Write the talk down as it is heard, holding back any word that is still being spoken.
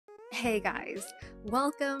Hey guys,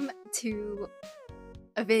 welcome to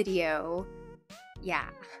a video. Yeah,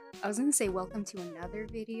 I was gonna say welcome to another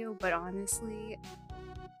video, but honestly,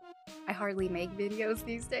 I hardly make videos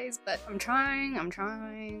these days, but I'm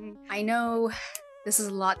trying. I know this is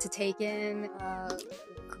a lot to take in.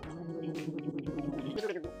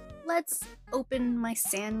 Let's open my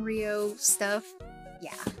Sanrio stuff.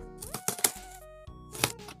 Yeah.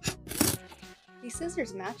 These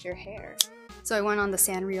scissors match your hair. So I went on the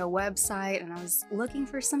Sanrio website and I was looking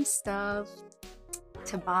for some stuff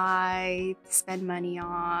to buy, to spend money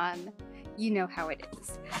on. You know how it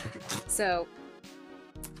is. So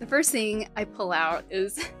the first thing I pull out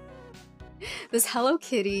is this Hello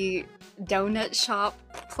Kitty donut shop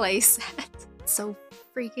playset. So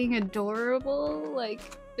freaking adorable.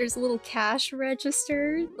 Like, there's a little cash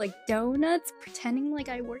register, like donuts, pretending like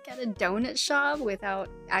I work at a donut shop without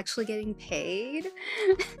actually getting paid.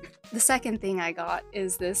 The second thing I got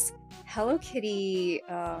is this Hello Kitty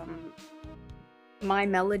My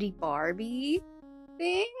Melody Barbie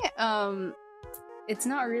thing. It's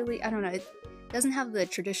not really, I don't know, it doesn't have the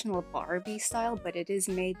traditional Barbie style, but it is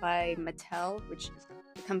made by Mattel, which is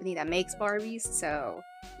the company that makes Barbies. So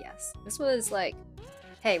yes, this was like,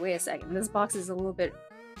 hey, wait a second, this box is a little bit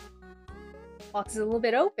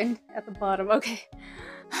open at the bottom. Okay.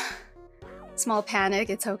 Small panic,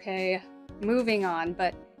 it's okay. Moving on,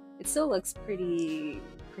 but it still looks pretty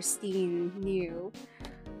pristine new.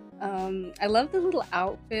 I love the little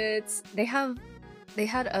outfits. They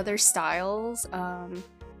had other styles.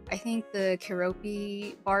 I think the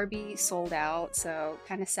Keroppi Barbie sold out, so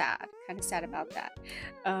kind of sad about that.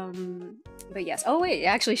 But yes, oh wait, it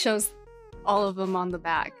actually shows all of them on the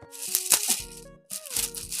back.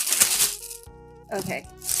 Okay.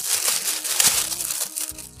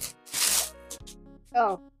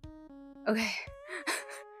 Oh. Okay.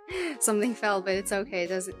 Something fell, but it's okay.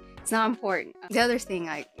 It's not important. The other thing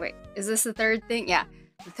wait, is this the third thing? Yeah.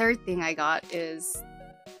 The third thing I got is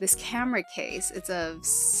this camera case. It's a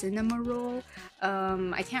cinema roll.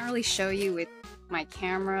 I can't really show you with my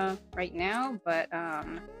camera right now, but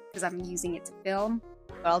because I'm using it to film.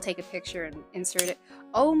 But I'll take a picture and insert it.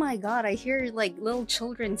 Oh my god, I hear like little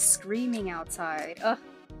children screaming outside. Ugh.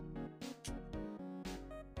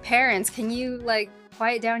 Parents, can you like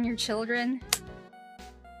quiet down your children?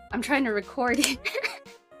 I'm trying to record it.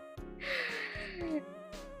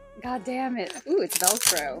 God damn it. Ooh, it's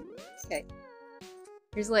Velcro. Okay.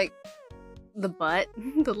 Here's like the butt,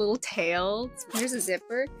 the little tail. Here's a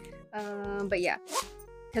zipper. But yeah.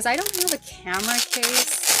 Because I don't have a camera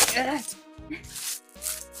case. Ugh.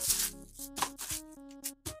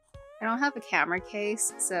 I don't have a camera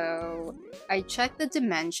case, so I checked the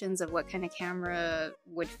dimensions of what kind of camera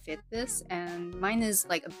would fit this, and mine is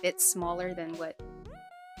like a bit smaller than what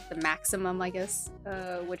the maximum, I guess,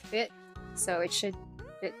 would fit, so it should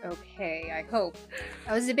fit okay, I hope.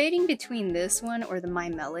 I was debating between this one or the My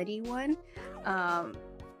Melody one,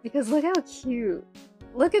 because look how cute.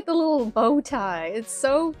 Look at the little bow tie, it's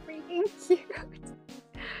so freaking cute.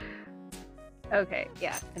 Okay,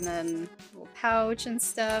 yeah, and then a little pouch and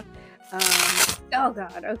stuff. Oh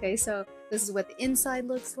god, okay, so this is what the inside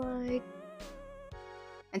looks like.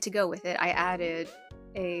 And to go with it, I added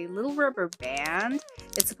a little rubber band.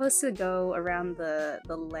 It's supposed to go around the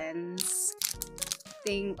lens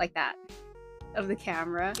thing like that of the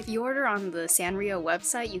camera. If you order on the Sanrio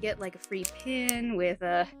website, you get like a free pin with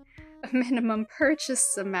a minimum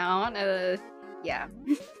purchase amount. Yeah.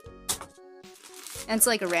 And it's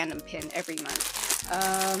like a random pin every month.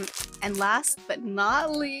 And last but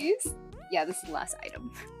not least, yeah, this is the last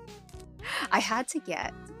item. I had to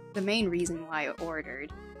get the main reason why I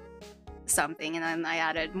ordered something and then I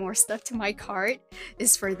added more stuff to my cart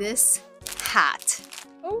is for this hat.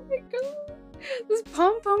 Oh my god, this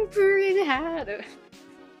pom-pom Korean hat.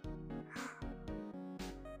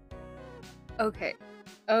 Okay.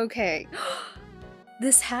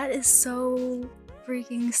 This hat is so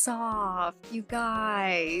freaking soft, you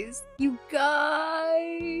guys.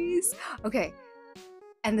 Okay,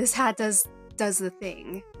 and this hat does the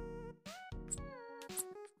thing.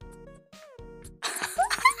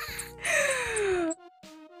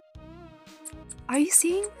 Are you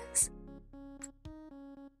seeing this?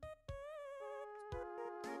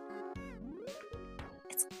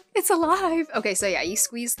 It's alive. Okay, so yeah, you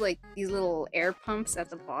squeeze like these little air pumps at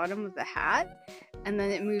the bottom of the hat, and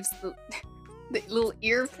then it moves the little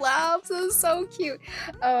ear flaps. It was so cute.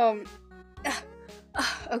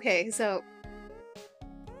 Okay, so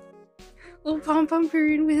little pom-pom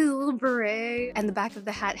Korean with his little beret, and the back of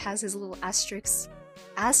the hat has his little asterisk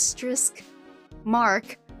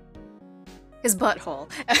mark, his butthole.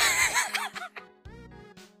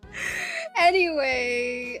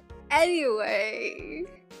 Anyway.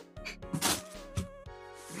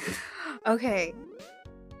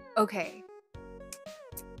 Okay.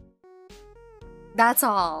 That's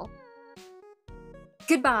all.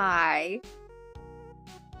 Goodbye.